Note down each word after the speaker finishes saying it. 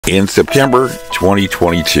In September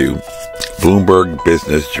 2022, Bloomberg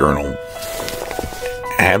Business Journal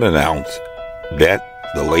had announced that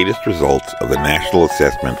the latest results of the National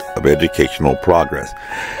Assessment of Educational Progress,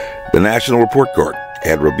 the National Report Card,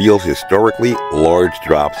 had revealed historically large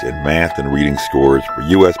drops in math and reading scores for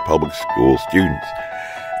U.S. public school students,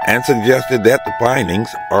 and suggested that the findings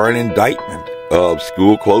are an indictment of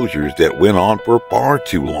school closures that went on for far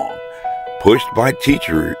too long, pushed by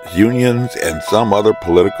teachers, unions, and some other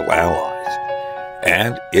political allies.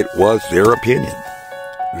 And it was their opinion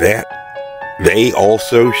that they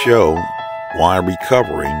also show why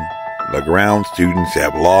recovering the ground students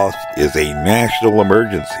have lost is a national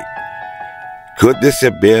emergency. Could this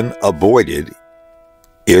have been avoided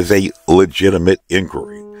is a legitimate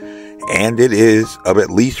inquiry, and it is of at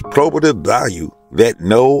least probative value that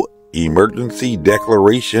no emergency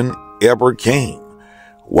declaration ever came.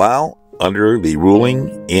 While under the ruling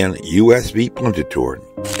in U.S. v. Puntatorn,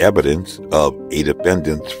 evidence of a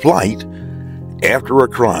defendant's flight after a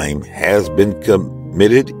crime has been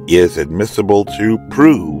committed is admissible to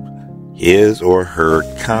prove his or her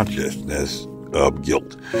consciousness of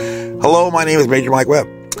guilt. Hello, my name is Major Mike Webb.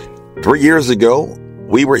 3 years ago,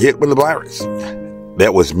 we were hit with a virus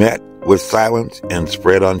that was met with silence and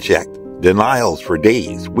spread unchecked. Denials for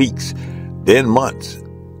days, weeks, then months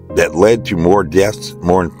that led to more deaths,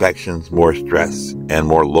 more infections, more stress, and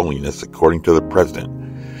more loneliness, according to the president.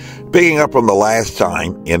 Picking up from the last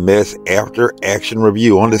time in this after-action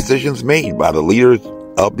review on decisions made by the leaders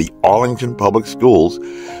of the Arlington Public Schools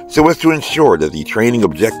so as to ensure that the training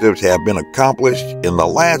objectives have been accomplished, in the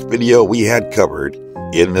last video we had covered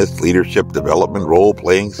in this leadership development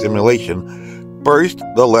role-playing simulation, first,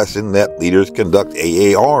 the lesson that leaders conduct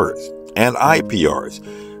AARs and IPRs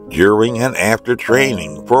during and after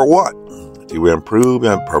training. For what? To improve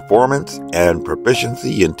in performance and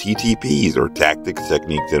proficiency in TTPs, or tactics,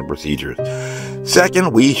 techniques, and procedures.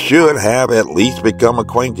 Second, we should have at least become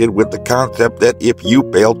acquainted with the concept that if you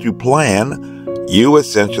fail to plan, you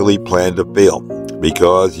essentially plan to fail,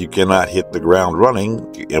 because you cannot hit the ground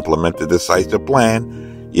running to implement the decisive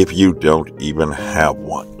plan if you don't even have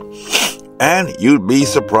one. And you'd be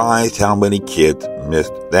surprised how many kids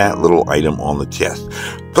missed that little item on the test.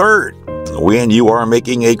 Third, when you are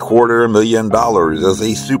making $250,000 as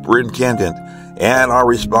a superintendent and are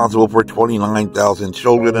responsible for 29,000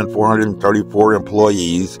 children and 434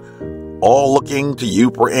 employees, all looking to you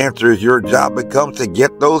for answers, your job becomes to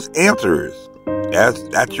get those answers.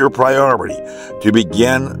 That's your priority, to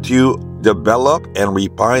begin to develop and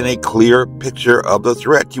refine a clear picture of the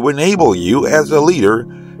threat to enable you as a leader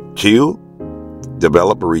to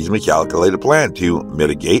develop a reasonably calculated plan to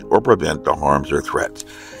mitigate or prevent the harms or threats.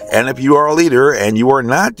 And if you are a leader and you are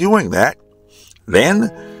not doing that,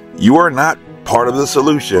 then you are not part of the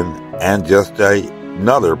solution and just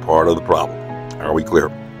another part of the problem. Are we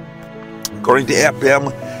clear? According to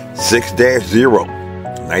FM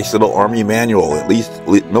 6-0, nice little Army manual, at least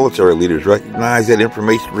military leaders recognize that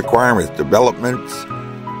information requirements developments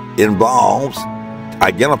involves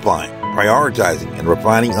identifying, prioritizing, and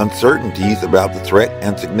refining uncertainties about the threat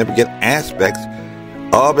and significant aspects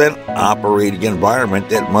of an operating environment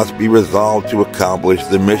that must be resolved to accomplish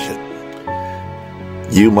the mission.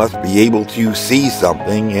 You must be able to see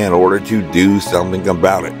something in order to do something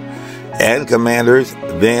about it. And commanders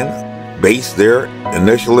then base their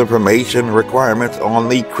initial information requirements on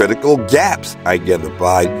the critical gaps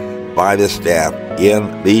identified by the staff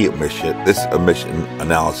in the mission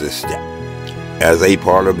analysis step, as a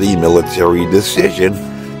part of the military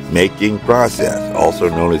decision-making process, also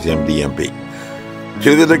known as MDMP.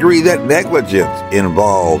 To the degree that negligence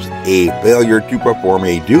involves a failure to perform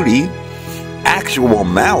a duty, actual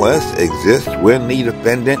malice exists when the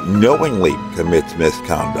defendant knowingly commits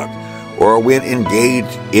misconduct, or when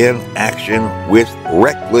engaged in action with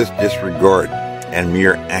reckless disregard and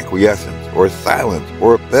mere acquiescence or silence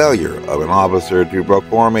or failure of an officer to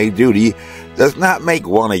perform a duty does not make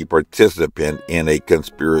one a participant in a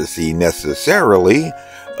conspiracy necessarily,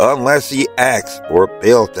 unless he acts or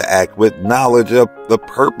fails to act with knowledge of the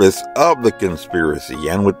purpose of the conspiracy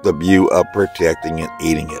and with the view of protecting and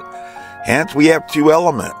aiding it. Hence, we have two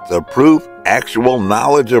elements of proof: actual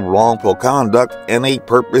knowledge of wrongful conduct and a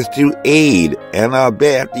purpose to aid and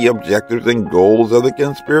abet the objectives and goals of the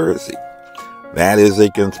conspiracy. That is a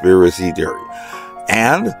conspiracy theory.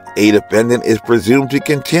 And a defendant is presumed to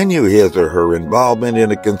continue his or her involvement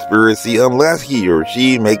in a conspiracy unless he or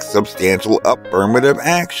she makes substantial affirmative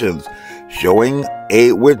actions showing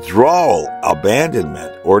a withdrawal,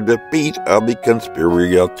 abandonment, or defeat of the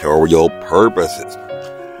conspiratorial purposes.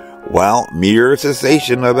 while mere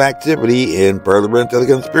cessation of activity in furtherance of the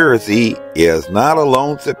conspiracy is not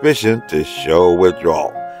alone sufficient to show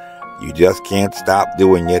withdrawal. You just can't stop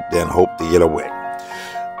doing it and hope to get away.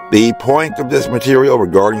 The point of this material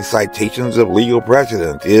regarding citations of legal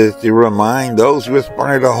precedent is to remind those who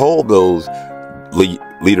aspire to hold those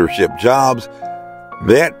leadership jobs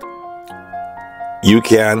that you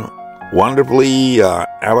can wonderfully have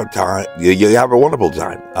a wonderful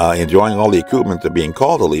time enjoying all the equipment of being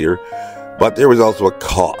called a leader, but there is also a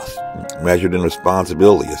cost measured in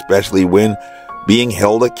responsibility, especially when being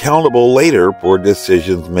held accountable later for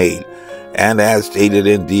decisions made. And as stated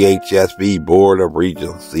in DHSV Board of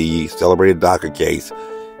Regents, the celebrated DACA case,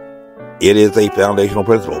 it is a foundational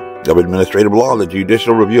principle of administrative law that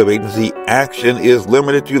judicial review of agency action is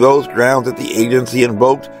limited to those grounds that the agency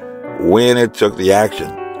invoked when it took the action,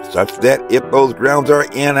 such that if those grounds are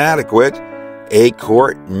inadequate, a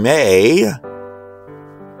court may,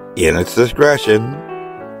 in its discretion,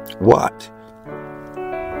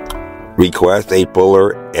 request a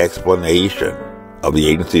fuller explanation of the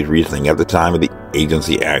agency's reasoning at the time of the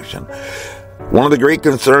agency action. One of the great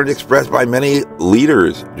concerns expressed by many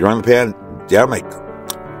leaders during the pandemic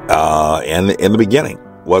and in the beginning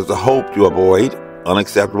was the hope to avoid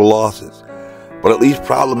unacceptable losses. But at least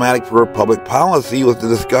problematic for public policy was the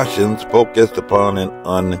discussions focused upon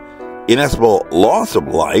an inestimable loss of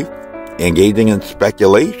life, engaging in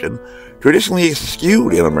speculation, traditionally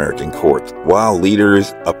eschewed in American courts, while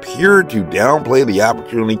leaders appeared to downplay the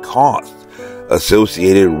opportunity costs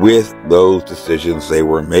associated with those decisions they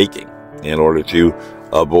were making in order to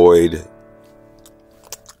avoid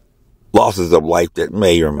losses of life that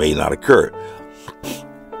may or may not occur.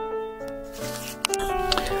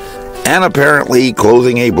 And apparently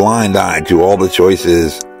closing a blind eye to all the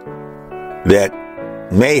choices that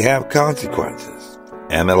may have consequences,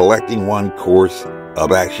 and that electing one course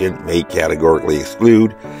of action may categorically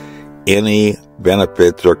exclude any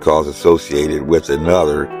benefits or costs associated with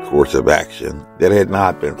another course of action that had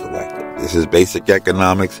not been selected. This is basic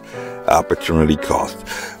economics, opportunity cost.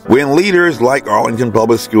 When leaders like Arlington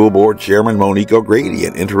Public School Board Chairman Monique O'Grady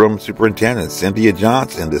and Interim Superintendent Cynthia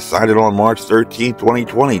Johnson decided on March 13,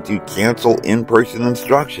 2020 to cancel in-person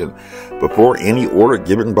instruction before any order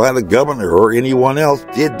given by the governor or anyone else,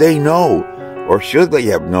 did they know, or should they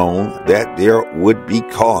have known, that there would be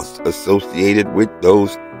costs associated with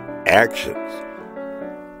those actions?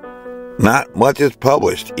 Not much is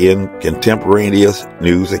published in contemporaneous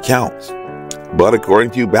news accounts, but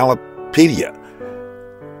according to Ballotpedia,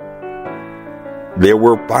 there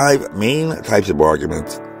were 5 main types of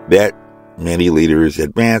arguments that many leaders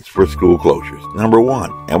advanced for school closures. Number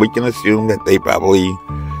 1, and we can assume that they probably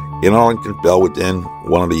in Arlington fell within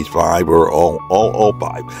one of these 5 or all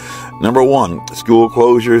 5. Number 1, school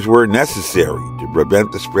closures were necessary to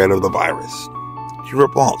prevent the spread of the virus. True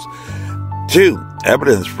or false? 2,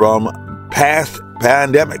 evidence from past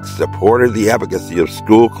pandemics supported the efficacy of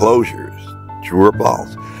school closures. True or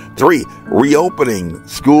false? 3, reopening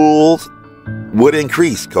schools would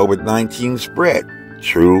increase COVID-19 spread.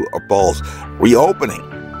 True or false? Reopening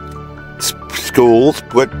schools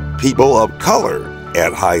put people of color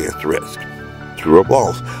at highest risk. True or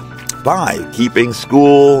false? 5, keeping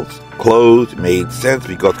schools closed made sense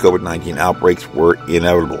because COVID-19 outbreaks were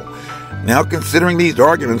inevitable. Now, considering these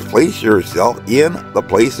arguments, place yourself in the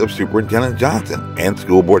place of Superintendent Johnson and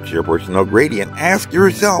School Board Chairperson O'Grady and ask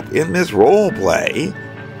yourself in this role play,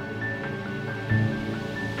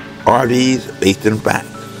 are these based in fact,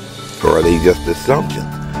 or are they just assumptions,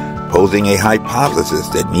 posing a hypothesis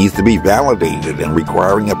that needs to be validated and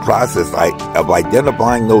requiring a process of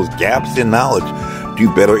identifying those gaps in knowledge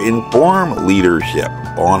to better inform leadership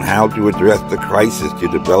on how to address the crisis, to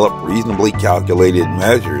develop reasonably calculated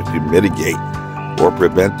measures to mitigate or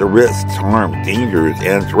prevent the risks, harm, dangers,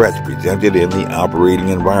 and threats presented in the operating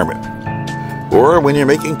environment? Or when you're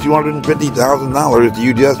making $250,000, do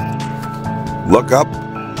you just look up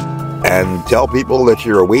and tell people that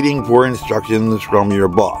you're waiting for instructions from your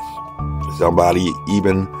boss, somebody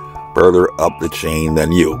even further up the chain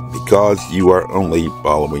than you, because you are only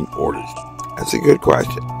following orders? That's a good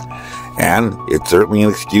question. And it's certainly an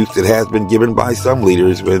excuse that has been given by some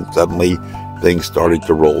leaders when suddenly things started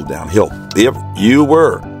to roll downhill. If you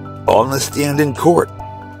were on the stand in court,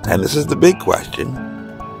 and this is the big question,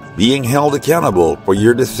 being held accountable for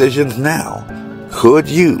your decisions now, could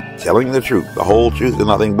you, telling the truth, the whole truth and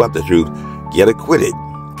nothing but the truth, get acquitted?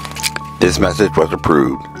 This message was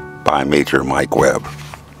approved by Major Mike Webb.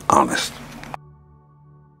 Honest.